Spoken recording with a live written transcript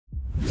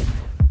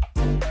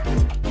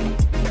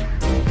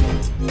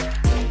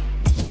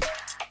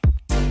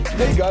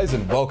Hey guys,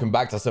 and welcome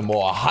back to some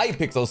more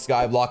Hypixel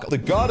SkyBlock. The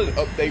garden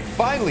update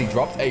finally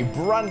dropped a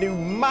brand new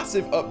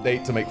massive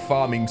update to make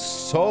farming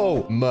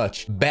so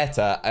much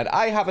better, and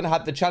I haven't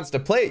had the chance to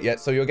play it yet,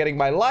 so you're getting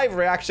my live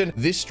reaction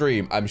this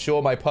stream. I'm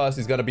sure my purse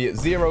is going to be at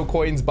 0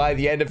 coins by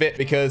the end of it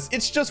because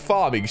it's just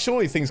farming.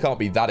 Surely things can't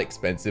be that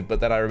expensive, but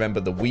then I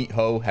remember the wheat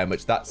hoe, how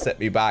much that set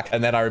me back,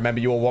 and then I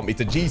remember you all want me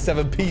to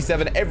G7,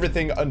 P7,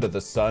 everything under the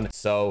sun,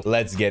 so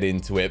let's get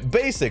into it.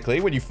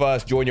 Basically, when you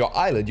first join your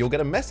island, you'll get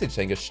a message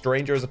saying a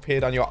stranger has appeared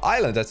on your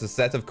island. That's a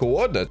set of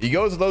coordinates. You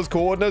go to those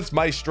coordinates.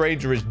 My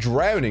stranger is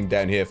drowning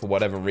down here for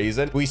whatever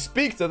reason. We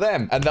speak to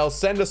them and they'll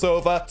send us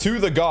over to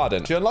the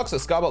garden. She unlocks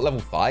at SkyBlock level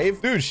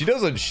 5. Dude, she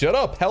doesn't shut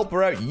up. Help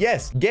her out.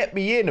 Yes, get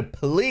me in,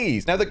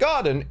 please. Now, the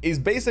garden is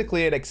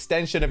basically an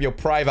extension of your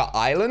private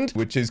island,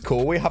 which is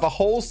cool. We have a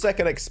whole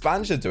second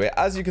expansion to it.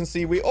 As you can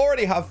see, we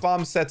already have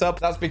farms set up.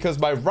 That's because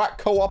my rat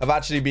co-op have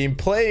actually been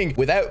playing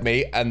without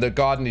me, and the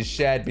garden is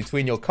shared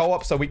between your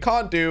co-op, so we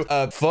can't do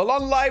a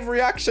full-on live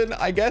reaction,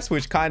 I guess,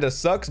 which kind of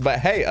sucks. But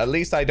hey, at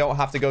least I don't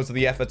have to go to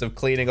the effort of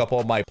cleaning up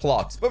all my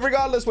plots. But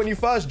regardless, when you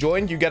first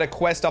join, you get a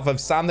quest off of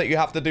Sam that you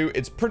have to do.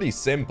 It's pretty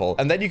simple.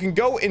 And then you can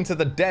go into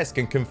the desk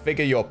and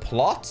configure your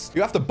plots.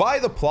 You have to buy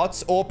the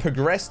plots or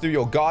progress through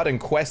your garden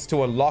quest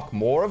to unlock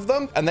more of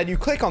them. And then you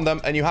click on them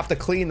and you have to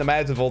clean them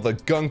out of all the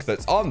gunk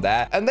that's on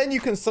there. And then you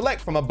can select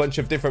from a bunch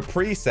of different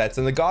presets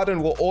and the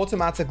garden will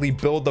automatically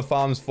build the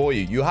farms for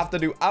you. You have to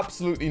do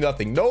absolutely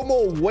nothing. No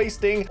more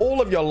wasting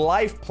all of your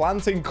life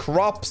planting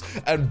crops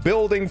and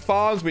building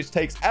farms, which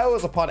takes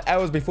hours upon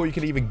hours before you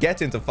can even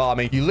get into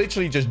farming. You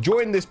literally just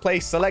join this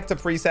place, select a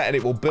preset, and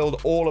it will build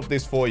all of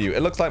this for you.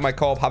 It looks like my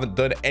co-op haven't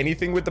done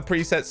anything with the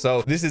presets,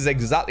 so this is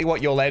exactly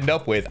what you'll end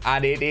up with,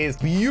 and it is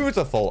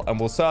beautiful and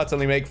will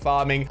certainly make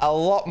farming a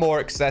lot more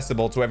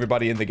accessible to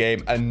everybody in the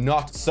game and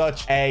not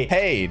such a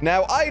pain.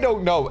 Now, I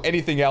don't know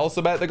anything else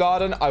about the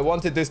garden. I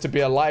wanted this to be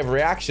a live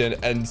reaction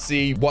and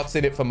see what's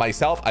in it for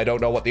myself. I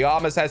don't know what the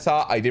armor sets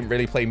are. I didn't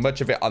really play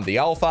much of it on the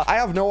alpha. I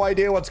have no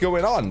idea what's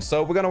going on,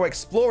 so we're going to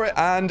explore it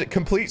and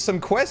complete some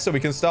quests so we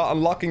can start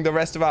unlocking the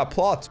rest of our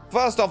plot.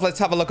 First off, let's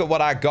have a look at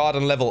what our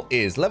garden level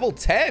is. Level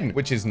 10,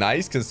 which is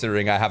nice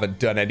considering I haven't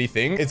done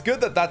anything. It's good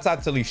that that's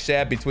actually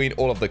shared between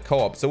all of the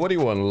co-op. So what do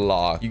you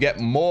unlock? You get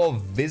more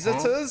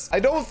visitors. I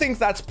don't think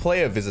that's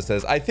player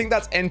visitors. I think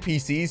that's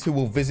NPCs who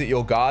will visit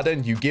your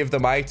garden. You give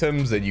them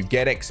items and you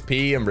get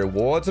XP and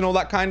rewards and all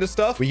that kind of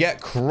stuff. We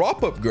get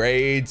crop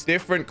upgrades,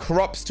 different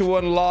crops to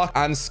unlock,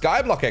 and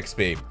SkyBlock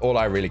XP. All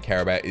I really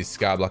care about is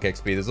SkyBlock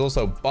XP. There's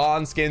also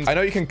barn skins. I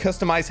know you can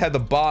customize how the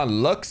barn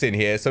looks in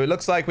here, so it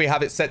looks like we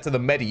have it set to the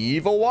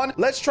medieval one.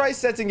 Let's try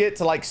setting it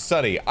to like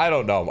sunny. I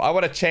don't know. I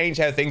want to change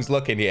how things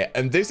look in here,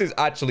 and this is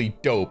actually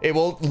dope. It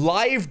will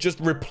live just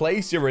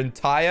replace your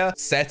entire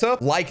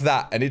setup like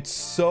that, and it's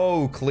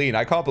so clean.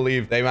 I can't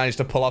believe they managed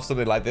to pull off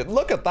something like this.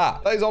 Look at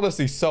that. That is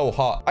honestly so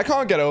hot. I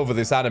can't get over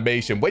this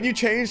animation. When you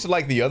change to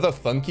like the other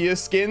funkier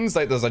skins,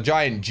 like there's a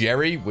giant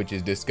Jerry, which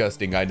is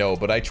disgusting, I know,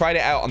 but I tried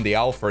it out on the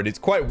alpha, and it's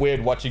quite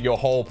weird watching your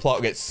whole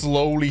plot get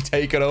slowly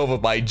taken over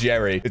by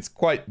Jerry. It's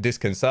quite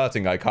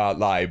disconcerting, I can't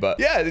lie, but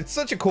yeah, it's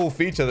such a cool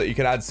feature that you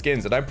can add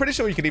skins, and I'm pretty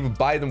sure you can even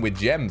buy them with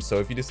gems, so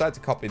if you decide to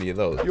copy any of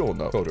those, you'll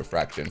know. Code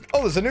refraction.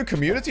 Oh, there's a new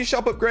community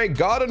shop upgrade.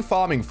 Garden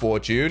farming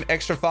fortune.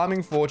 Extra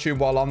farming fortune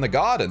while on the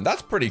garden.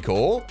 That's pretty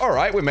cool. All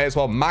right, we may as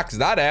well max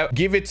that out.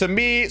 Give it to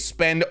me.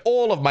 Spend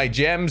all of my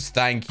gems.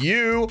 Thank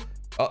you.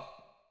 Oh,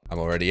 I'm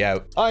already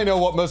out. I know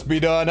what must be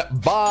done.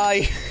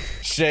 Bye.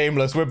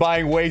 Shameless. We're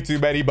buying way too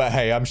many, but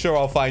hey, I'm sure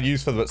I'll find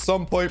use for them at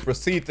some point.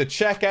 Proceed to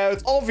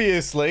checkout.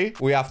 Obviously,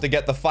 we have to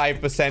get the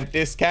 5%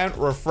 discount.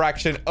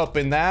 Refraction up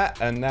in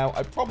that. And now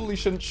I probably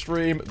shouldn't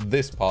stream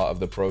this part of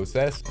the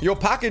process. Your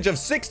package of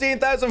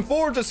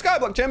 16,400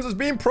 SkyBlock gems is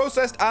being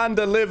processed and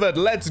delivered.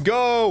 Let's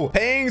go.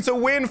 Paying to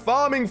win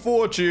farming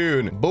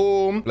fortune.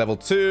 Boom. Level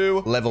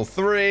 2, level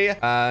 3,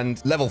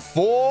 and level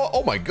 4.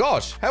 Oh my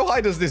gosh. How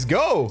high does this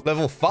go?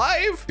 Level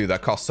 5? Dude,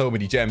 that costs so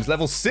many gems.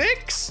 Level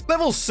 6?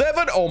 Level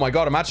 7? Oh my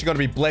god, I'm actually going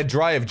to be bled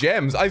dry of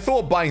gems. I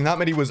thought buying that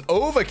many was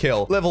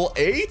overkill. Level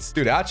 8?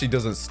 Dude, it actually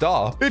doesn't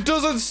stop. It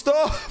doesn't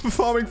stop.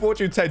 Farming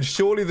Fortune 10.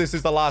 Surely this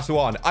is the last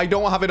one. I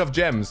don't have enough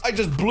gems. I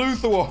just blew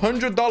through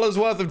 $100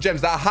 worth of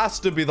gems. That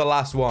has to be the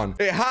last one.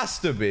 It has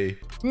to be.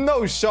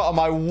 No shot am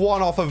I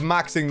one off of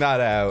maxing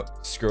that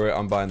out. Screw it,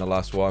 I'm buying the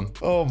last one.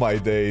 Oh my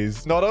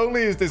days. Not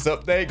only is this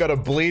update gonna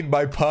bleed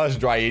my purse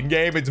dry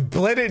in-game, it's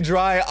bled it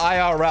dry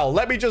IRL.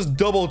 Let me just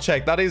double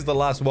check. That is the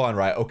last one,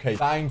 right? Okay,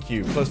 thank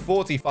you. Plus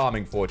 40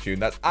 farming fortune.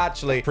 That's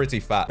actually pretty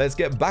fat. Let's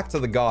get back to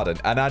the garden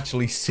and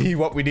actually see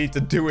what we need to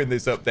do in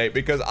this update,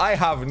 because I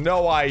have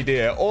no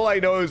idea. All I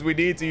know is we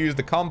need to use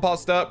the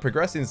composter,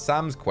 progress in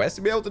Sam's quest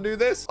to be able to do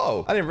this.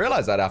 Oh, I didn't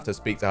realize I'd have to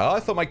speak to her. I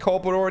thought my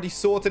co-op had already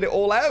sorted it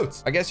all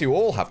out. I guess you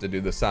all have to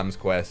do the Sam's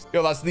quest.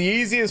 Yo, that's the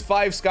easiest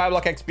 5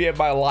 SkyBlock XP of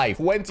my life.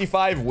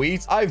 25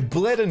 wheat. I've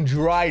bled and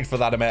dried for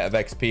that amount of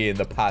XP in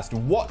the past.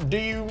 What do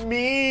you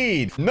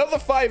mean? Another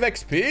 5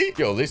 XP?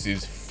 Yo, this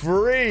is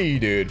free,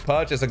 dude.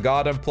 Purchase a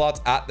garden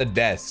plot at the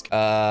desk.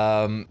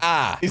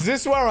 desk. Is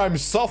this where I'm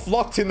soft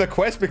locked in the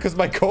quest because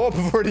my co-op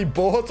have already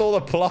bought all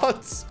the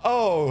plots?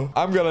 Oh,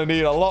 I'm gonna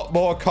need a lot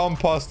more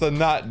compost than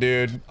that,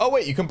 dude. Oh,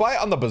 wait, you can buy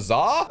it on the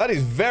bazaar? That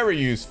is very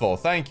useful.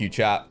 Thank you,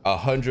 chat.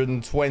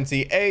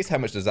 128. How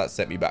much does that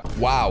set me back?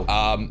 Wow.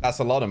 That's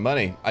a lot of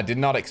money. I did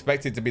not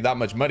expect it to be that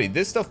much money.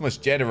 This stuff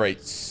must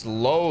generate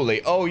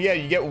slowly. Oh, yeah,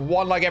 you get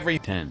one like every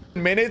 10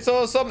 minutes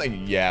or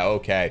something. Yeah,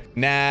 okay.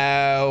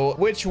 Now,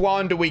 which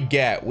one do we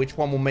get? Which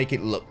one will make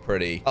it look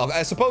pretty? Oh,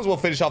 I suppose we'll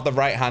finish off the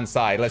right-hand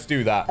side. Let's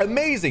do that.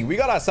 Amazing. We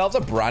got ourselves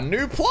a brand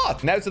new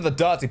plot. Now to the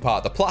dirty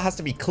part. The plot has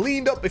to be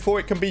cleaned up before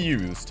it can be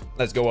used.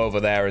 Let's go over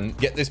there and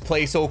get this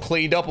place all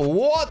cleaned up.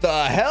 What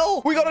the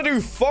hell? We gotta do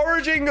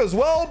foraging as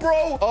well,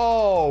 bro?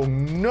 Oh,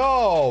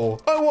 no.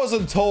 I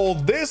wasn't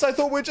told this. I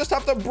thought we'd just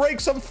have to break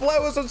some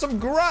flowers and some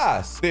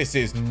grass. This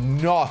is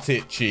not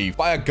it, Chief.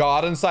 Buy a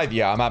garden site?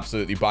 Yeah, I'm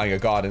absolutely buying a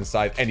garden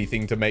site.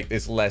 Anything to make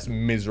this less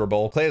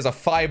miserable. Clears a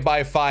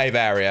 5x5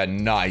 area.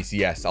 Nice.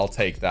 Yes, I'll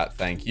take that.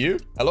 Thank you.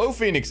 Hello,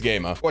 Phoenix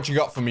Gamer. What you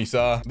got for me,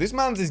 sir? This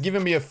man's is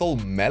giving me a full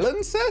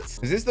melon set?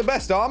 Is this the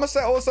best armor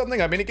set or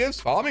something? I mean, it gives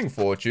farming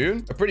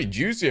fortune. A pretty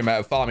juicy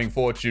amount of farming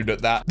fortune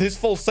at that. This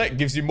full set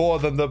gives you more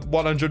than the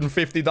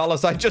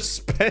 $150 I just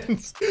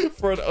spent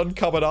for an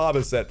uncommon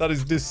armor set. That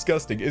is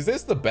disgusting. Is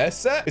this the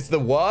best set? It's the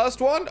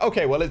worst one?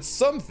 Okay, well, it's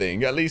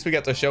something. At least we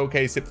get to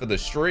showcase it for the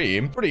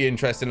stream. Pretty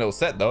interesting little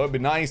set, though. It'd be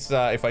nice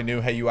if I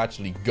knew how you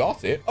actually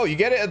got it. Oh, you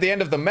get it at the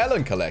end of the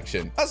melon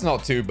collection. That's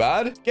not too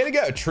bad. Getting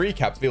out a tree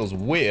cap feels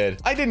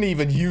weird. I didn't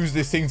even use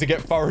this thing to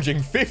get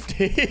foraging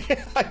 50.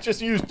 I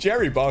just used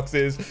cherry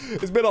boxes.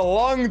 It's been a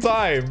long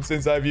time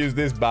since I've used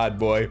this bad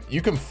boy.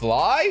 You can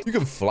fly? You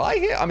can fly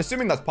here? I'm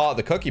assuming that's part of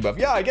the cookie buff.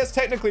 Yeah, I guess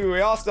technically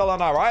we are still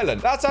on our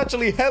island. That's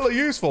actually hella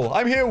useful.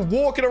 I'm here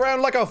walking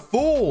around like a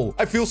fool.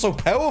 I feel so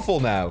powerful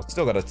now.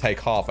 Still got to take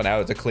half an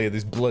hour to clear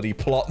this bloody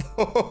plot.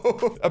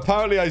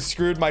 Apparently, I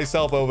screwed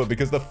myself over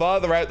because the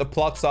further out the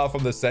plots are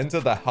from the center,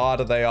 the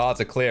harder they are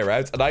to clear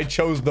out. And I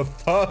chose the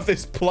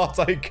furthest plot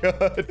I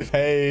could.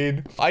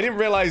 Pain. I didn't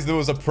realize there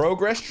was a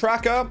progress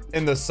tracker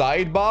in the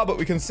sidebar, but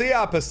we can see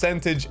our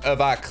percentage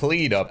of our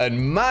cleanup. And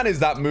man, is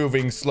that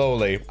moving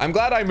slowly. I'm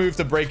glad I moved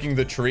to breaking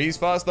the trees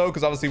first, though,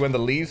 because obviously when the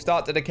leaves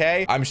start to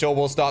decay, I'm sure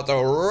we'll start to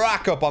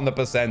rack up on the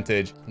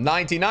percentage.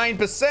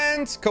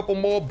 99%, couple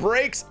more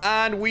breaks,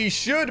 and we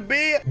should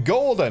be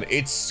golden.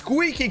 It's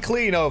squeaky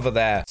clean over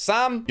there.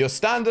 Sam, your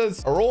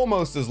standards are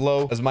almost as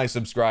low as my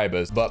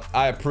subscribers, but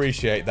I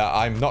appreciate that.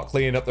 I'm not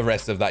cleaning up the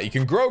rest of that. You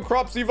can grow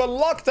crops you've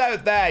unlocked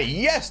out there.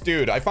 Yes,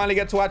 dude. I finally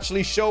get to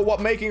actually show what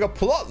making a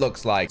plot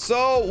looks like.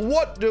 So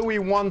what do we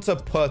want to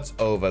put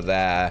over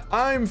there?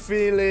 I'm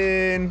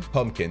feeling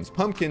pumpkins.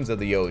 Pumpkins are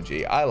the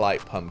OG. I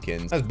like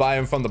pumpkins. Let's buy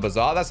them from the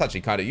bazaar. That's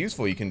actually kind of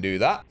useful. You can do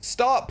that.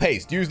 Start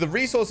paste. Use the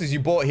resources you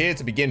bought here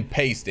to begin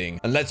pasting.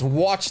 And let's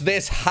watch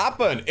this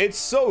happen. It's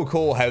so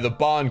cool how the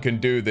barn can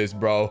do this,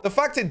 bro. The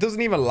fact it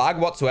doesn't even lag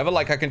whatsoever.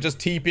 Like I can just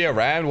TP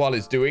around while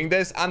it's doing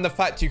this. And the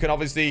fact you can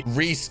obviously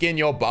reskin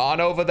your barn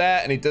over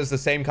there and it does the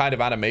same kind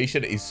of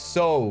animation is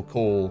so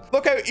cool.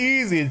 Look how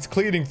easy it's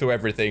cleaning through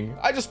everything.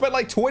 I just spent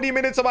like 20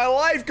 minutes of my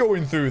life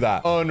going through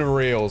that.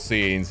 Unreal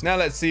scenes. Now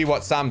let's see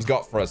what Sam's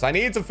got for us. I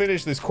need to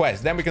finish this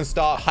quest. Then we can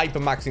start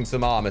hypermaxing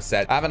some armor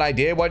set. I have an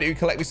idea. Why don't you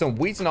collect me some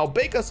wheat and I'll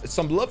bake us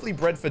some lovely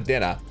bread for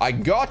dinner. I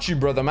got you,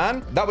 brother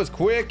man. That was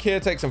quick. Here,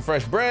 take some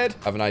fresh bread.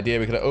 I have an idea.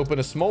 We could open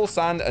a small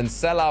stand and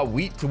sell our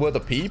wheat to other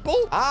people.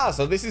 Ah,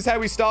 so this is how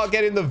we start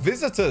getting the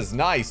visitors.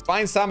 Nice.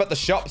 Find Sam at the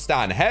shop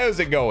stand. How's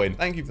it going?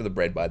 Thank you for the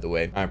bread, by the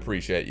way. I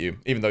appreciate you.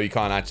 Even though you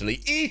can't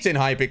actually eat in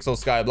Hypixel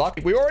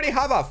SkyBlock. We already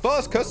have our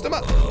first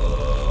customer.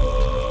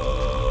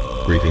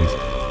 Greetings.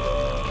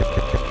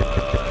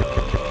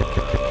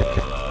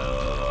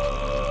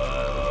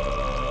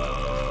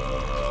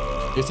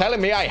 You're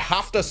telling me I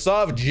have to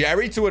serve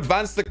Jerry to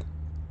advance the...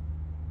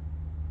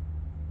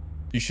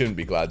 You shouldn't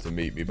be glad to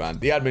meet me, man.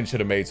 The admin should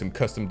have made some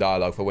custom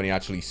dialogue for when he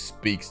actually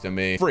speaks to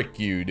me. Frick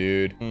you,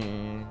 dude.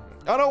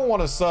 I don't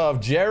want to serve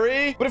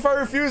Jerry, but if I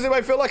refuse him,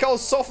 I feel like I'll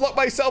softlock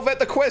myself at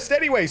the quest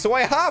anyway, so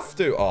I have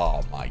to.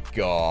 Oh my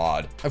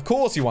god. Of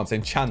course he wants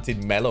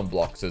enchanted melon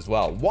blocks as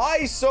well.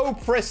 Why so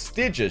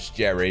prestigious,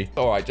 Jerry?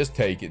 All right, just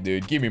take it,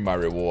 dude. Give me my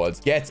rewards.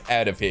 Get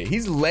out of here.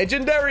 He's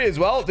legendary as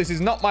well. This is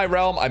not my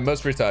realm. I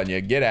must return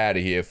you. Get out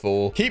of here,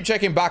 fool. Keep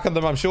checking back on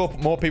them. I'm sure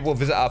more people will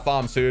visit our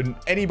farm soon.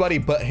 Anybody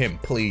but him,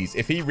 please.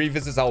 If he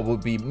revisits, I will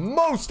be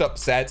most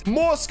upset.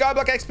 More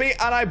Skyblock XP,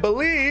 and I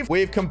believe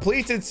we've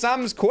completed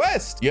Sam's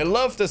quest. You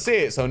love to see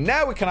it. So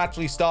now we can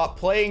actually start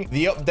playing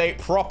the update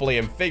properly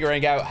and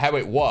figuring out how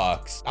it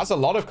works. That's a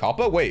lot of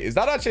copper. Wait, is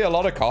that actually a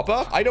lot of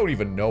copper? I don't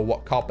even know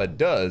what copper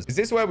does. Is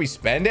this where we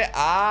spend it?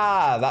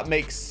 Ah, that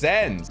makes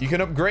sense. You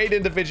can upgrade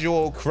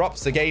individual crops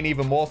to gain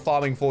even more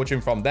farming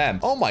fortune from them.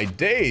 Oh my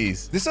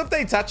days. This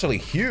update's actually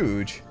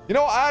huge. You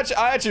know what?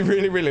 I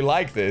actually really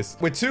like this.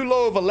 We're too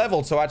low of a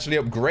level to actually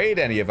upgrade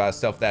any of our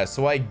stuff there.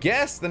 So I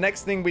guess the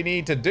next thing we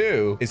need to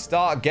do is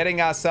start getting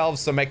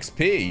ourselves some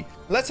XP.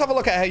 Let's have a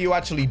look at how you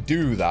actually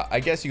do that.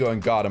 I guess you go in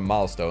garden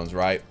milestones,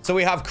 right? So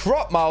we have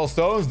crop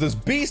milestones. There's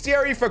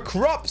bestiary for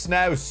crops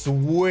now.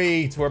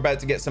 Sweet. We're about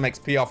to get some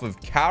XP off of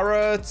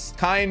carrots.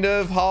 Kind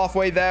of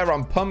halfway there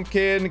on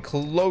pumpkin.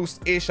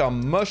 Close-ish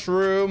on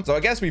mushroom. So I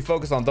guess we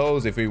focus on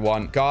those if we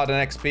want garden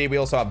XP. We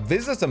also have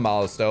visitor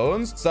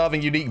milestones.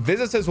 Serving unique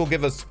visitors will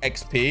give us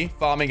XP.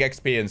 Farming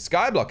XP and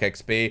skyblock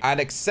XP. And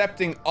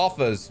accepting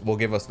offers will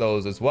give us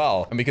those as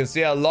well. And we can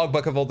see a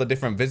logbook of all the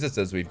different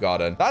visitors we've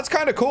gotten. That's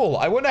kind of cool.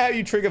 I wonder how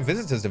you trigger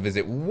visitors to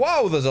visit.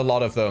 Whoa, there's a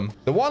lot of them.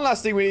 The one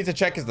last thing we need to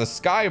check is the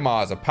Sky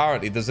Mars.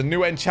 Apparently, there's a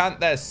new enchant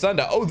there,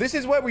 Sunder. Oh, this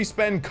is where we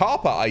spend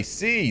copper. I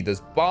see.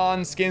 There's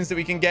barn skins that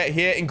we can get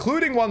here,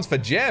 including ones for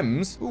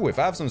gems. Ooh, if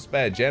I have some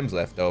spare gems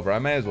left over, I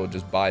may as well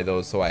just buy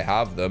those so I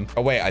have them.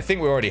 Oh, wait, I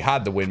think we already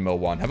had the windmill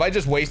one. Have I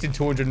just wasted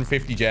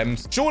 250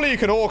 gems? Surely you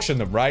can auction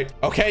them, right?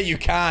 Okay, you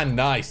can.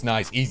 Nice,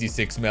 nice. Easy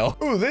 6 mil.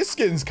 Ooh, this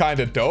skin's kind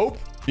of dope.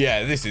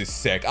 Yeah, this is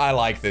sick. I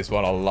like this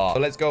one a lot.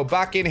 So let's go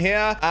back in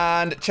here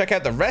and check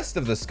out the rest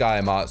of the Sky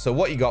Mart. So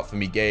what you got for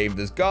me, game?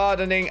 There's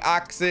gardening,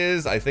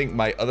 axes. I think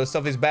my other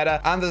stuff is better.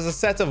 And there's a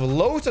set of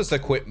Lotus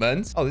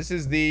equipment. Oh, this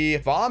is the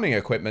farming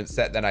equipment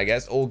set then, I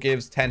guess. All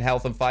gives 10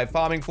 health and 5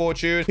 farming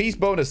fortune. Piece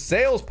bonus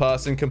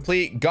salesperson.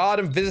 Complete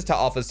garden visitor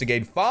offers to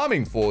gain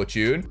farming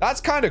fortune. That's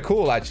kind of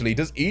cool, actually.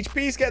 Does each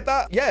piece get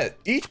that? Yeah,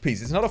 each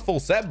piece. It's not a full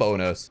set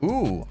bonus.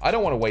 Ooh, I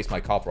don't want to waste my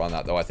copper on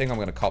that, though. I think I'm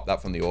going to cop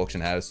that from the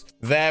auction house.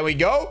 There we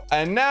go.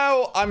 And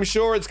now I'm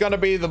sure it's going to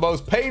be the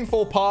most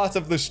painful part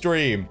of the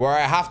stream where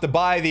I have to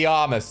buy the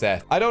armor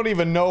set. I don't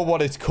even know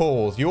what it's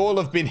called. You all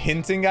have been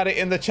hinting at it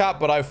in the chat,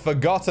 but I've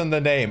forgotten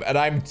the name. And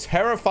I'm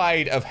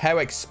terrified of how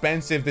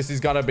expensive this is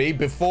going to be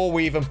before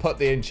we even put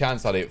the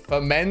enchants on it.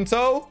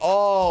 Fermento?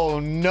 Oh,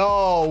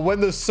 no.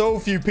 When there's so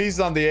few pieces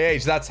on the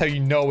H, that's how you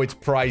know it's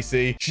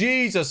pricey.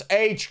 Jesus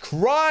H.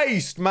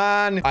 Christ,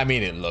 man. I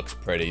mean, it looks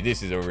pretty.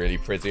 This is a really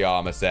pretty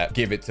armor set.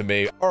 Give it to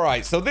me. All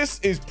right, so this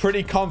is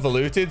pretty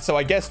convoluted.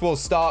 So I guess we'll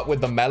start with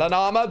the melon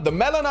armor. The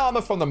melon armor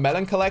from the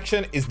melon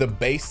collection is the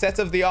base set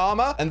of the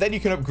armor, and then you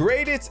can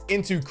upgrade it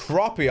into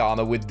croppy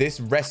armor with this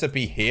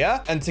recipe here.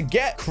 And to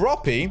get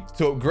croppy,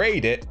 to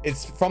upgrade it,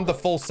 it's from the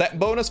full set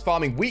bonus.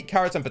 Farming wheat,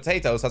 carrots, and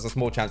potatoes has a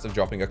small chance of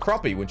dropping a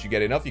croppy. Once you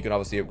get enough, you can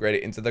obviously upgrade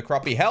it into the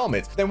croppy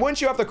helmet. Then once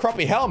you have the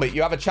croppy helmet,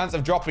 you have a chance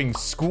of dropping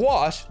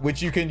squash,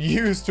 which you can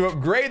use to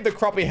upgrade the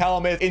croppy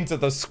helmet into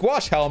the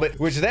squash helmet,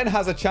 which then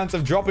has a chance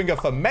of dropping a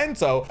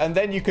fermento, and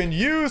then you can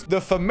use the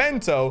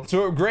fermento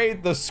to upgrade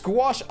the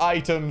squash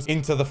items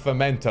into the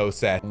fermento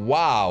set.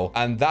 Wow.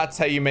 And that's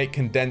how you make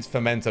condensed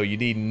fermento. You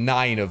need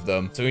 9 of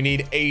them. So we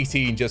need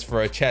 18 just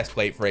for a chest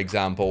plate, for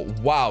example.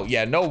 Wow.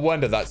 Yeah, no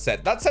wonder that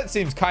set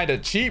seems kind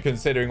of cheap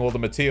considering all the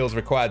materials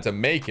required to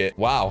make it.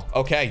 Wow.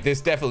 Okay,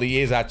 this definitely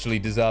is actually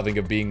deserving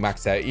of being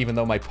maxed out, even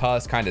though my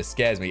purse kind of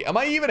scares me. Am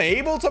I even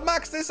able to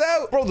max this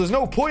out? Bro, there's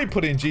no point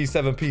putting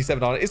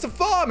G7P7 on it. It's a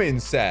farming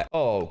set.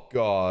 Oh,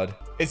 God.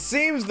 It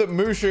seems that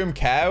Mushroom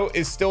Cow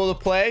is still the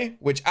play,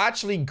 which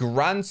actually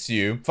grants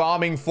you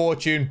farming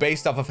fortune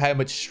based off of how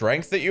much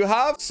strength that you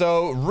have.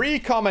 So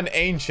Recom and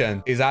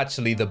Ancient is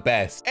actually the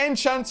best.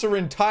 Enchants are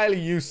entirely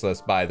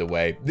useless, by the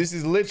way. This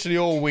is literally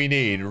all we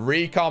need.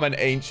 Recom and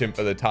Ancient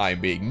for the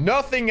time being.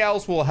 Nothing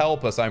else will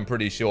help us, I'm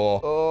pretty sure.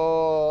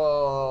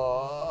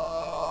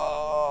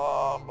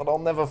 But I'll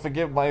never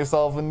forgive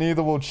myself, and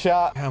neither will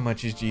chat. How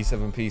much is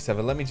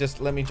G7P7?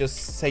 Let me just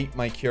sate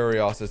my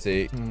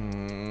curiosity.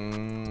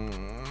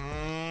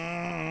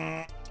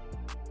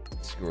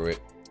 Screw it.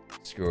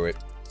 Screw it.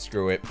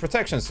 Screw it.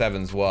 Protection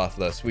 7's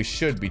worthless. We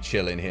should be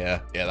chilling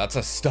here. Yeah, that's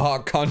a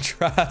stark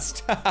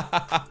contrast.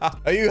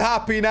 Are you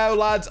happy now,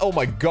 lads? Oh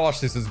my gosh,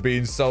 this has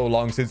been so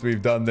long since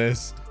we've done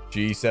this.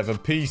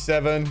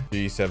 G7P7,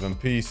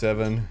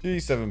 G7P7,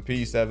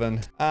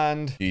 G7P7,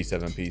 and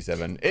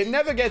G7P7. It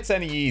never gets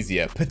any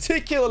easier,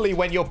 particularly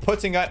when you're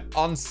putting it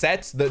on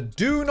sets that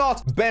do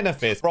not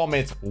benefit from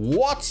it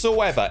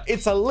whatsoever.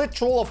 It's a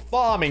literal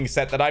farming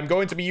set that I'm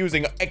going to be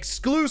using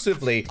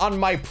exclusively on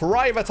my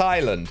private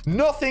island.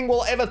 Nothing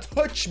will ever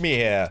touch me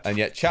here. And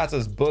yet chat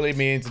has bullied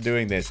me into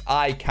doing this.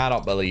 I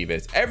cannot believe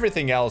it.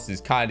 Everything else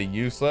is kind of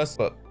useless,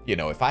 but you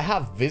know, if I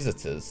have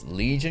visitors,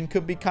 Legion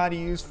could be kind of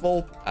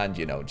useful. And,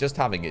 you know, just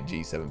having it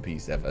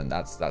G7P7,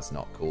 that's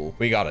not cool.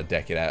 We got to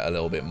deck it out a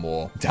little bit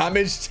more.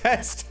 Damage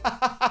test.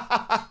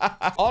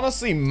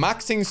 Honestly,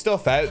 maxing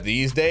stuff out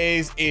these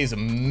days is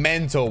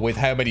mental with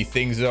how many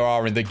things there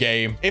are in the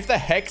game. If the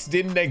Hex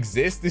didn't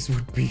exist, this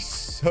would be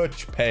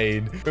such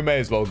pain. We may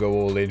as well go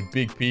all in.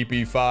 Big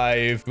PP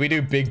 5. We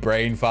do Big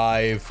Brain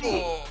 5.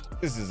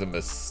 This is a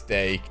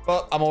mistake.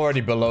 But I'm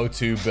already below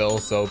 2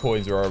 bills, so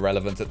points are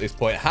irrelevant at this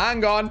point.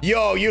 Hang on.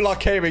 Yo, you lot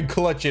came in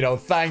clutch, you know.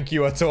 Thank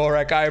you,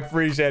 Atorek. I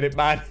appreciate it,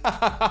 man.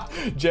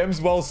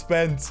 Gems well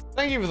spent.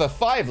 Thank you for the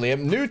 5,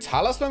 Liam. New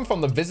talisman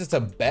from the visitor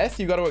Beth.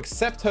 You got to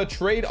accept her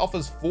trade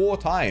offers 4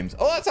 times.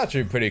 Oh, that's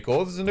actually pretty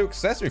cool. There's a new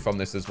accessory from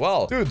this as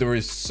well. Dude, there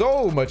is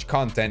so much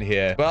content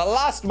here. But at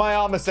last, my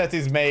armor set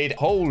is made.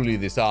 Holy,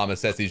 this armor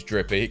set is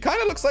drippy. It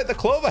kind of looks like the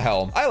Clover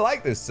Helm. I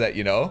like this set,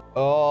 you know.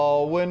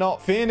 Oh, we're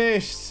not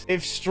finished.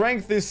 If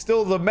strength is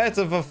still the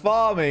meta for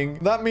farming,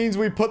 that means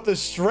we put the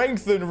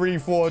strength and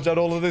reforge on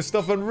all of this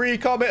stuff and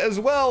recom it as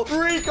well.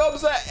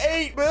 Recom's at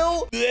 8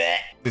 mil. Blech.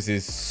 This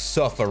is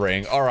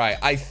suffering. All right,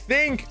 I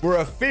think we're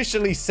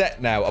officially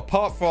set now,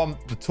 apart from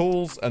the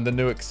tools and the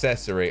new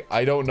accessory.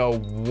 I don't know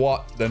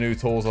what the new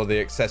tools or the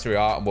accessory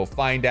are, and we'll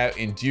find out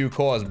in due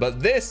course. But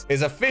this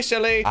is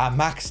officially a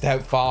maxed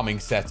out farming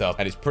setup,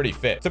 and it's pretty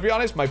fit. To be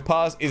honest, my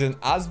pass isn't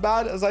as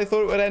bad as I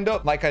thought it would end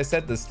up. Like I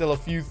said, there's still a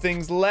few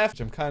things left,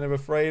 which I'm kind of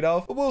afraid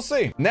of, but we'll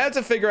see. Now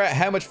to figure out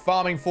how much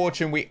farming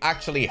fortune we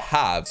actually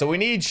have. So we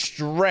need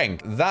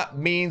strength. That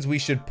means we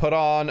should put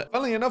on,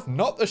 funnily enough,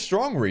 not the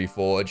strong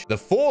reforge, the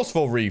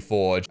forceful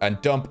reforge, and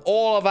dump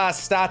all of our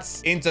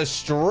stats into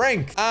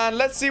strength. And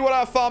let's see what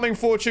our farming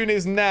fortune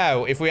is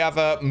now. If we have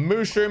a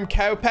mushroom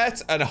cow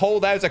pet and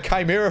hold out a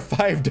chimera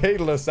 5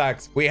 Daedalus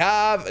axe, we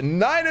have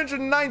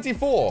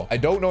 994. I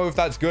don't know if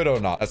that's good or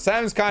not. That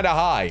sounds kind of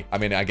high. I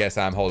mean, I guess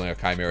I'm holding a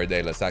chimera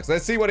Daedalus axe.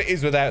 Let's see what it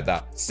is without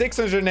that.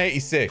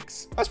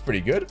 686. That's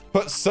pretty good.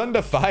 Put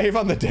Sunder 5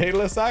 on the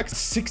Daedalus axe.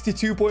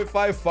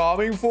 62.5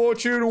 farming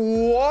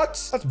fortune.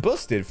 What? That's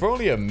busted for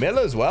only a mil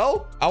as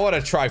well. I want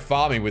to try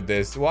farming with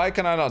this. Why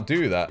can I not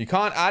do that? You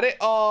can't add it?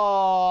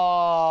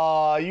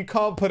 Oh, you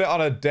can't put it on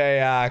a day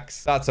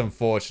axe. That's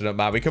unfortunate,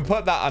 man. We can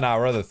put that on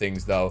our other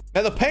things, though.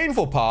 Now, the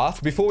painful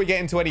part, before we get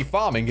into any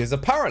farming, is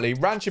apparently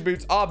Rancher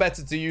boots are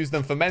better to use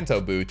than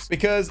Femento boots,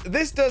 because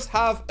this does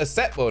have a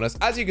set bonus.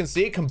 As you can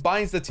see, it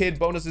combines the tiered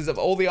bonuses of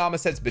all the armor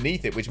sets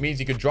beneath it, which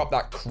means you can drop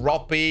that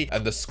croppy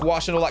and the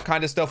squash and all that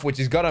kind of stuff, which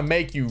is gonna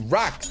make you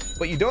racked,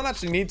 but you don't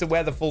actually need to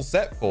wear the full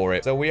set for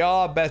it. So we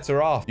are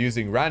better off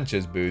using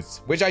Rancher's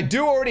boots, which I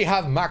do already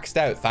have maxed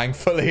out,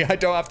 thankfully. I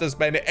don't have to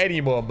spend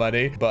any more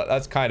money, but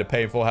that's kind of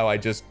painful how I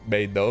just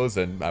made those,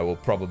 and I will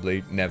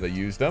probably never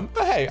use them.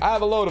 But hey, I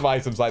have a load of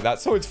items like that,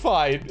 so it's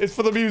fine. It's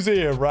for the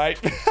museum, right?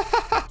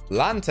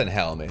 Lantern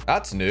helmet.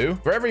 That's new.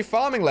 For every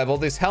farming level,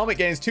 this helmet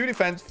gains 2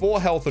 defense, 4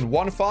 health, and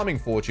 1 farming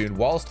fortune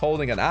whilst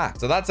holding an axe.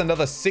 So that's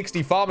another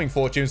 60 farming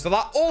fortune. So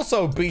that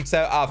also beats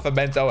out our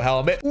Femento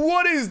helmet.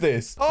 What is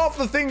this? Half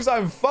the things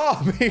I'm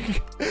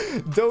farming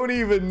don't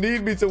even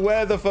need me to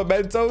wear the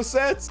Femento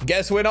set.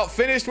 Guess we're not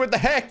finished with the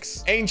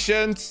Hex,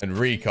 Ancient, and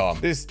Recon.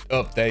 This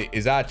update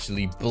is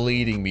actually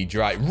bleeding me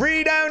dry.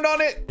 Renowned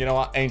on it. You know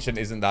what? Ancient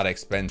isn't that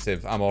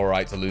expensive. I'm all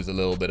right to lose a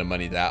little bit of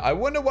money there. I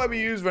wonder why we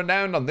use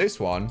Renowned on this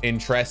one.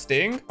 Interesting.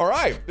 All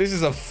right, this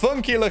is a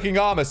funky looking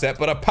armor set,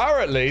 but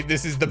apparently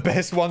this is the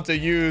best one to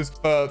use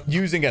for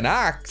using an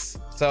axe.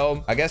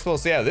 So I guess we'll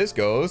see how this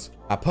goes.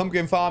 Our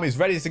pumpkin farm is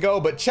ready to go,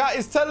 but chat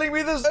is telling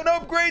me there's an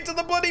upgrade to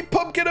the bloody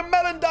pumpkin and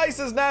melon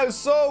dicers now,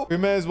 so we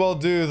may as well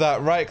do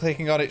that.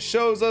 Right-clicking on it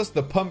shows us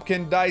the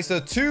pumpkin dicer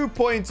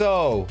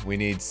 2.0. We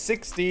need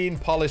 16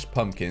 polished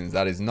pumpkins.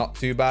 That is not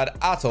too bad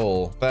at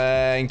all.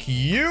 Thank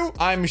you.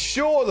 I'm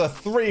sure the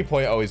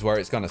 3.0 is where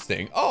it's gonna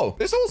sting. Oh,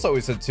 this also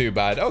isn't too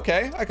bad.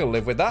 Okay, I can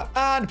live with that.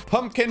 And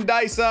pumpkin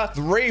dicer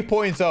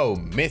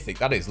 3.0 mythic.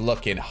 That is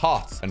looking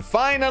hot. And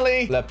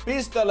finally, La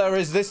Piste de la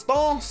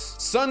Resistance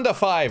Sunder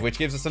 5, which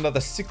gives us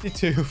another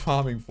 62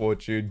 farming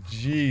fortune.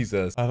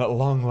 Jesus. And at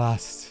long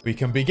last, we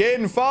can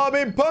begin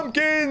farming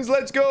pumpkins.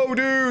 Let's go,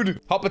 dude.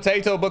 Hot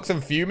potato, books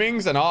and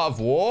fumings, and art of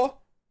war.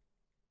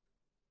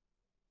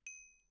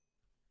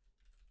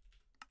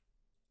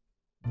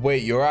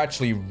 Wait, you're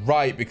actually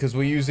right, because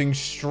we're using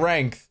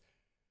strength.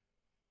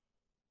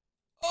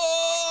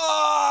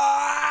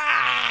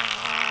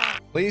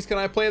 Please, can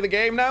I play the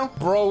game now?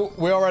 Bro,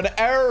 we are an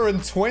hour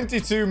and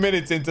 22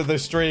 minutes into the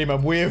stream,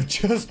 and we have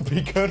just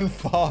begun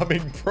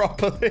farming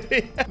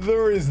properly.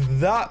 There is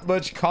that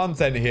much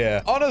content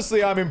here.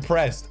 Honestly, I'm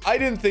impressed. I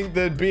didn't think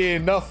there'd be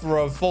enough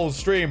for a full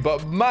stream,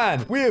 but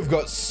man, we have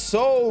got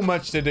so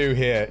much to do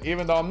here,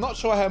 even though I'm not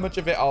sure how much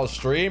of it I'll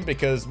stream,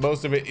 because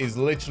most of it is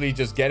literally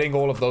just getting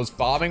all of those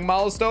farming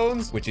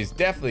milestones, which is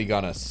definitely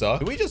gonna suck.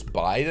 Do we just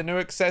buy the new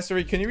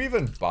accessory? Can you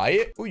even buy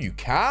it? Oh, you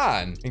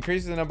can.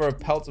 Increases the number of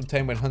pelts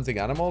obtained when hunting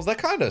animals. That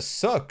kind of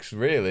sucks,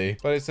 really,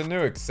 but it's a new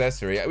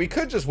accessory. We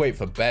could just wait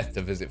for Beth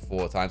to visit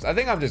 4 times. I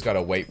think I'm just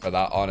gonna wait for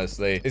that,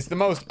 honestly. It's the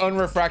most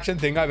unrefraction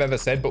thing I've ever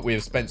said, but we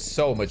have spent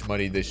so much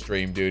money this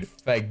stream, dude.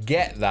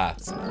 Forget that.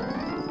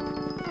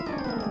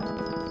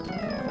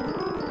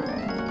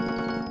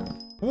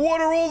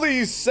 What are all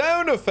these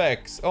sound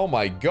effects? Oh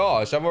my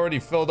gosh, I've already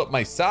filled up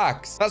my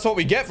sacks. That's what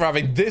we get for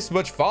having this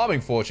much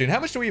farming fortune. How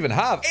much do we even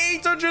have?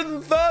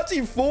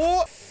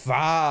 834?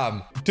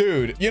 Fam.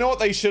 Dude, you know what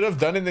they should have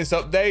done in this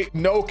update?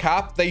 No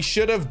cap. They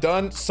should have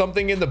done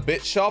something in the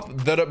bit shop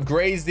that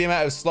upgrades the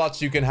amount of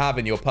slots you can have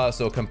in your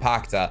personal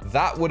compactor.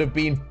 That would have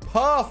been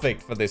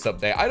perfect for this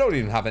update. I don't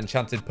even have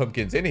enchanted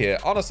pumpkins in here.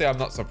 Honestly, I'm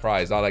not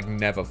surprised. I like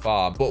never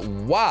farm. But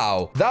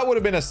wow, that would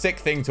have been a sick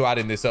thing to add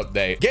in this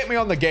update. Get me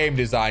on the game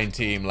design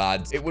team,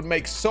 lads. It would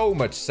make so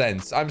much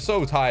sense. I'm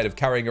so tired of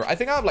carrying around. I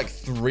think I have like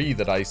 3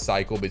 that I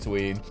cycle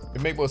between.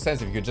 It'd make more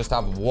sense if you could just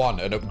have 1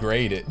 and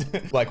upgrade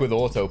it. Like with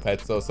auto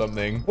pets or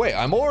something. Wait,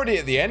 I'm already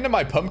at the end of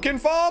my pumpkin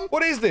farm?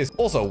 What is this?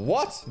 Also,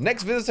 what?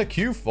 Next visitor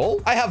queue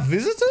full? I have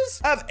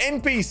visitors? I have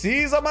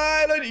NPCs on my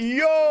island?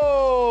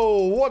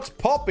 Yo! What's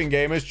popping,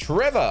 gamers?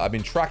 Trevor, I've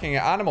been tracking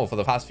an animal for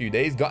the past few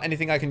days. Got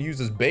anything I can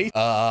use as bait?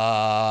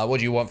 What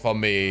do you want from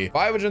me?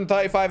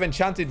 535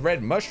 enchanted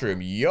red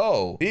mushroom.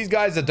 Yo, these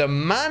guys are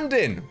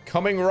demanding.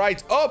 Coming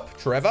right up,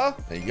 Trevor.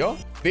 There you go.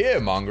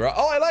 Fearmonger.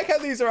 Oh, I like how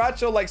these are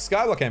actual like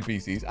SkyBlock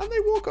NPCs and they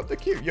walk up the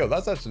queue. Yo,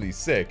 that's actually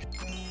sick.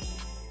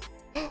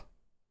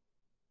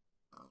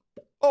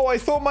 Oh, I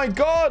thought my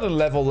garden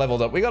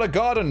leveled up. We got a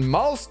garden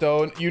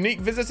milestone.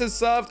 Unique visitors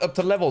served up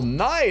to level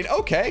 9.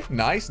 Okay,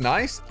 nice,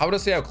 nice. How would I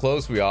see how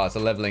close we are to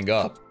leveling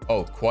up?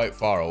 Oh, quite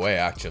far away,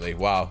 actually.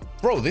 Wow.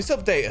 Bro, this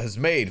update has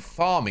made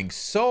farming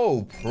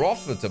so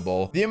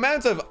profitable. The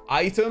amount of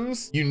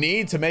items you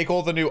need to make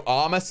all the new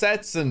armor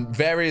sets and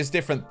various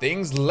different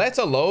things, let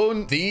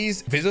alone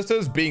these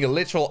visitors being a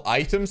literal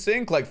item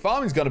sink, like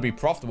farming's gonna be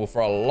profitable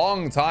for a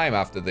long time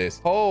after this.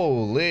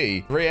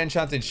 Holy. 3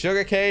 enchanted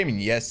sugarcane.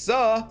 Yes,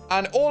 sir.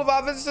 And all of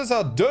our visitors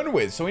are done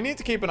with, so we need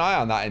to keep an eye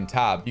on that in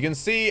tab. You can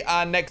see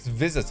our next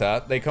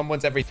visitor. They come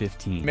once every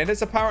 15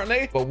 minutes,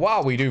 apparently. But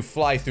wow, we do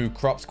fly through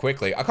crops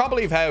quickly. I can't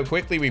believe how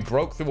quickly we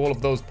broke through all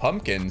of those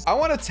pumpkins. I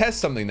want to test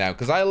something now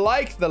because I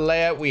like the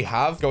layout we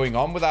have going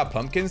on with our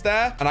pumpkins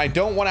there, and I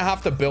don't want to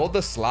have to build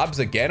the slabs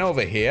again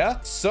over here.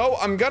 So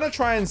I'm gonna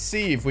try and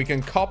see if we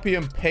can copy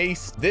and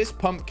paste this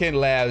pumpkin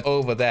layout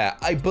over there.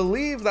 I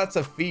believe that's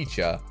a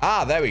feature.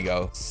 Ah, there we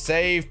go.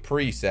 Save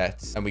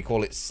presets, and we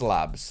call it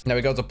slabs. Now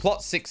we go to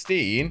plot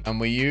 16 and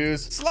we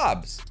use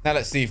slabs. Now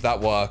let's see if that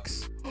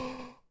works.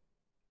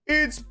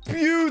 It's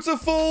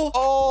beautiful.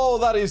 Oh,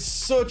 that is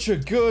such a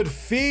good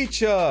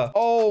feature.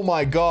 Oh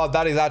my God,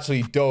 that is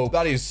actually dope.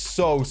 That is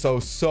so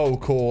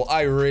cool.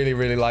 I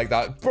really like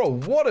that.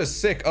 Bro, what a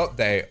sick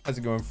update. How's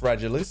it going,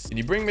 Fragilis? Can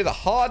you bring me the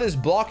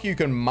hardest block you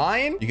can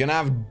mine? You can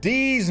have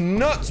these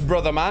nuts,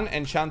 brother man.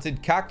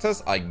 Enchanted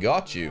cactus, I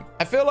got you.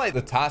 I feel like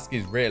the task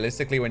is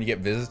realistically when you get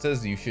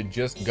visitors, you should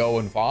just go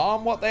and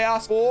farm what they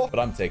ask for. But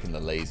I'm taking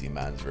the lazy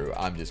man's route.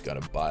 I'm just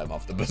gonna buy them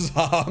off the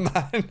bazaar,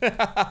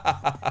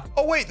 man.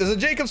 Oh wait, there's a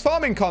Jacob's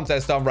farming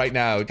contest on right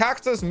now.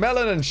 Cactus,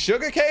 melon, and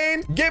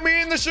sugarcane. Get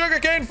me in the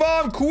sugarcane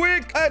farm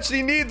quick. I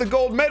actually need the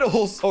gold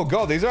medals. Oh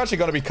God, these are actually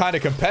going to be kind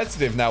of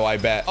competitive now, I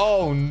bet.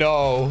 Oh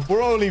no,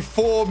 we're only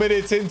 4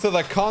 minutes into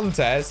the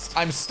contest.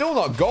 I'm still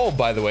not gold,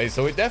 by the way,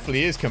 so it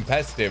definitely is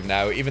competitive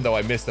now, even though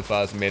I missed the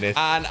first minute.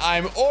 And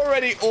I'm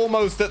already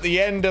almost at the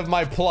end of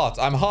my plot.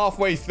 I'm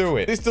halfway through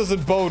it. This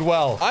doesn't bode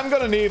well. I'm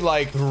going to need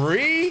like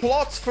 3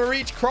 plots for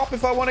each crop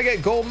if I want to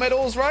get gold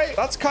medals, right?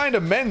 That's kind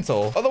of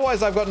mental.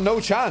 Otherwise, I've got no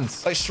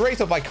chance. Like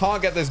straight up, I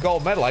can't get this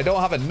gold medal. I don't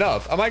have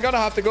enough. Am I gonna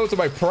have to go to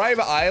my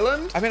private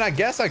island? I mean, I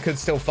guess I could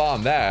still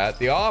farm there.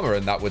 The armor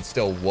and that would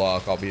still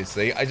work,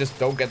 obviously. I just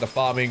don't get the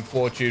farming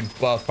fortune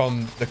buff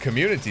from the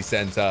community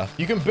center.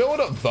 You can build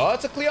up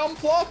vertically on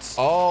plots?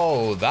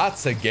 Oh,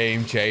 that's a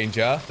game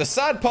changer. The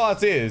sad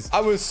part is,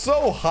 I was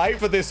so hyped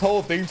for this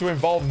whole thing to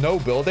involve no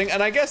building,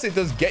 and I guess it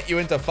does get you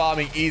into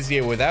farming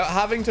easier without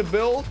having to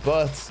build,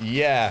 but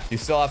yeah, you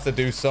still have to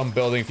do some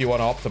building if you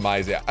want to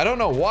optimize it. I don't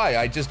know why.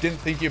 I just didn't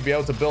think you'd be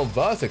able to build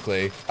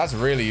vertically. That's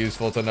really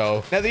useful to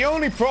know. Now, the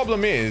only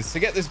problem is, to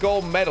get this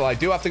gold medal, I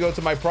do have to go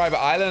to my private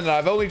island, and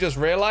I've only just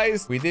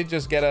realized we did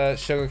just get a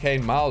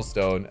sugarcane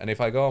milestone, and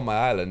if I go on my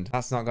island,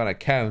 that's not gonna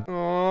count.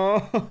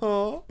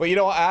 But you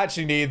know what? I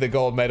actually need the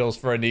gold medals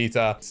for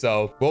Anita,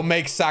 so we'll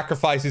make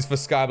sacrifices for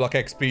SkyBlock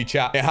XP,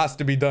 chat. It has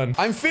to be done.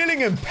 I'm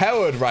feeling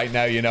empowered right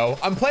now, you know.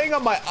 I'm playing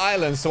on my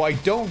island, so I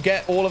don't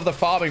get all of the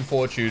farming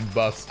fortune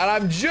buffs, and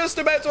I'm just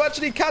about to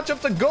actually catch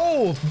up to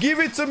gold. Give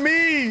it to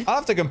me. I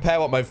have to compare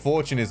what my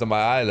fortune is on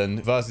my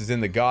island versus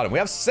in the garden. We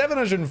have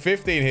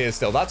 715 here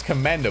still. That's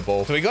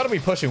commendable. So we got to be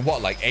pushing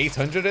what, like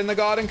 800 in the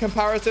garden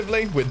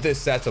comparatively with this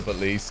setup at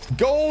least.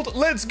 Gold,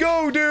 let's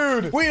go,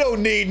 dude. We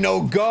don't need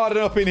no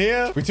garden up in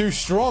here. We're too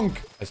strong.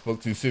 I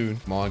spoke too soon.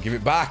 Come on, give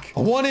it back.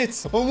 I want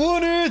it. I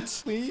want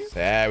it. Please.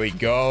 There we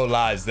go,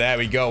 lads. There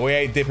we go. We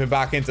ain't dipping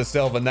back into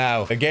silver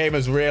now. The game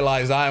has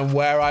realized I am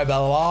where I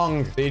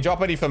belong. Did you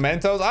drop any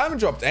fermentos? I haven't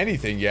dropped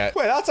anything yet.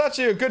 Wait, that's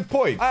actually a good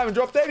point. I haven't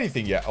dropped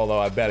anything yet, although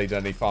I've barely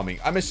done any farming.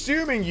 I'm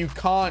assuming you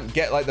can't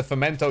get like the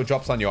fermento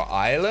drops on your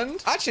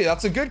island. Actually,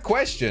 that's a good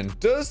question.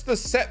 Does the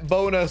set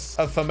bonus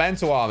of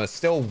fermento armor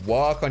still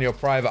work on your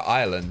private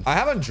island? I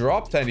haven't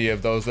dropped any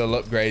of those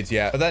little upgrades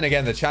yet, but then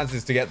again, the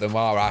chances to get them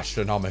are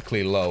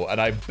astronomically low,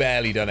 and I've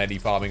barely done any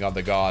farming on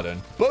the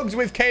garden. Bugs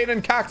with cane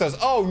and cactus.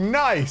 Oh,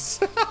 nice.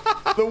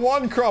 The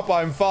one crop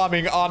I'm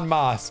farming en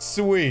masse.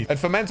 Sweet. And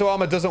fermento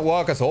armor doesn't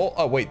work at all.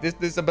 Oh, wait,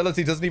 this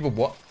ability doesn't even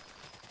work.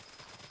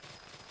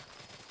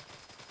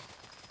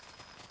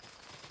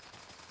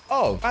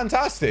 Oh,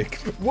 fantastic.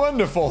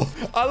 Wonderful.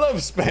 I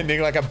love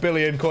spending like 1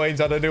 billion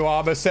coins on a new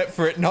armor set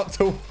for it not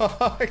to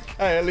work.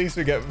 Hey, at least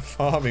we get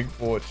farming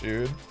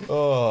fortune.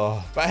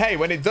 Oh, but hey,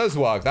 when it does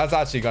work, that's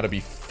actually got to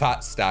be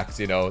fat stacks,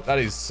 you know. That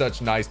is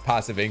such nice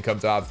passive income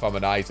to have from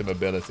an item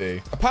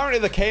ability. Apparently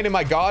the cane in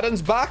my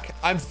garden's back.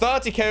 I'm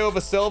 30k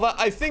over silver.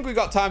 I think we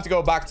got time to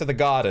go back to the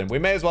garden. We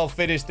may as well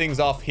finish things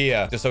off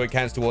here just so it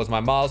counts towards my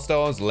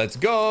milestones. Let's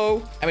go.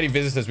 How many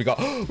visitors we got?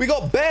 We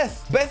got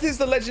Beth. Beth is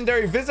the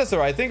legendary visitor.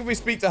 I think if we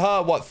speak to her,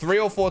 what, 3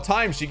 or 4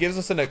 times, she gives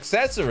us an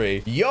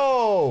accessory.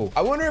 Yo,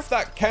 I wonder if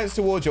that counts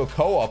towards your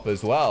co-op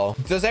as well.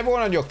 Does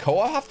everyone on your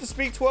co-op have to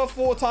speak to her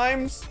 4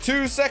 times?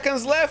 2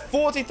 seconds left.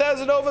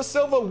 40,000 over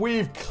silver.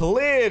 We've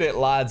cleared it,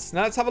 lads.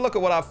 Now let's have a look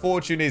at what our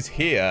fortune is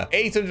here.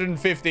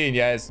 815.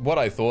 Yeah, it's what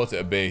I thought it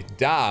would be.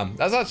 Damn,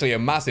 that's actually a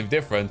massive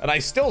difference. And I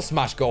still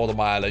smash gold on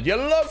my island. You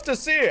love to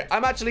see it.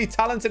 I'm actually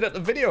talented at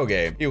the video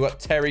game. You got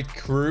Terry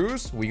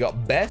Crews. We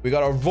got Beth. We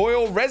got a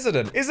royal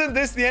resident. Isn't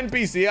this the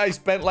NPC I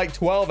spent like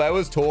 12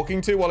 hours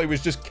talking to while he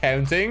was just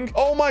counting?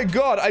 Oh my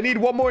god, I need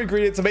 1 more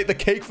ingredient to make the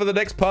cake for the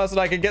next person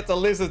I can get to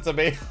listen to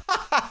me.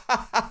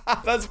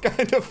 That's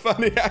kind of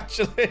funny,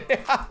 actually.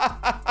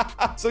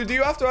 So do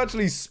you have to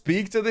actually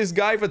speak to this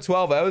guy for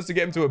 12 hours to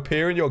get him to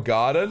appear in your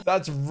garden?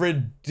 That's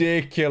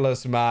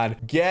ridiculous, man.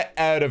 Get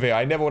out of here.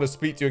 I never want to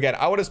speak to you again.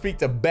 I want to speak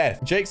to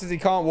Beth. Jake says he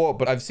can't walk,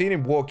 but I've seen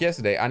him walk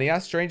yesterday, and he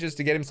asked strangers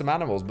to get him some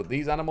animals, but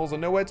these animals are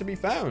nowhere to be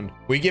found.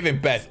 We give him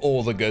Beth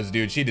all the goods,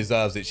 dude. She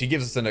deserves it. She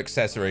gives us an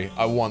accessory.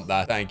 I want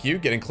that. Thank you.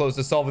 Getting close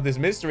to solving this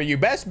mystery. You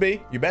best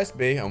be. You best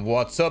be. And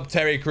what's up,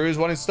 Terry Crews?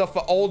 Wanting stuff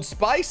for Old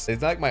Spice?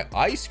 It's like my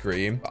ice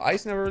cream. But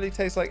ice never really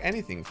tastes like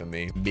anything for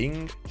me.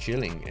 Bing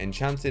chilling.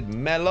 Enchanted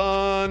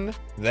melon.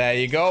 There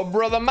you go,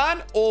 brother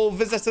man. All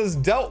visitors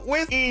dealt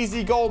with.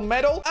 Easy gold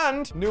medal.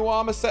 And new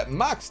armor set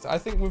maxed. I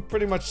think we've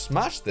pretty much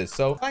smashed this.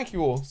 So thank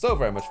you all so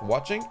very much for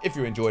watching. If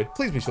you enjoyed,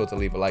 please be sure to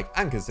leave a like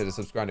and consider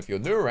subscribing if you're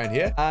new around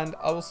here. And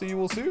I will see you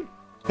all soon.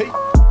 Peace.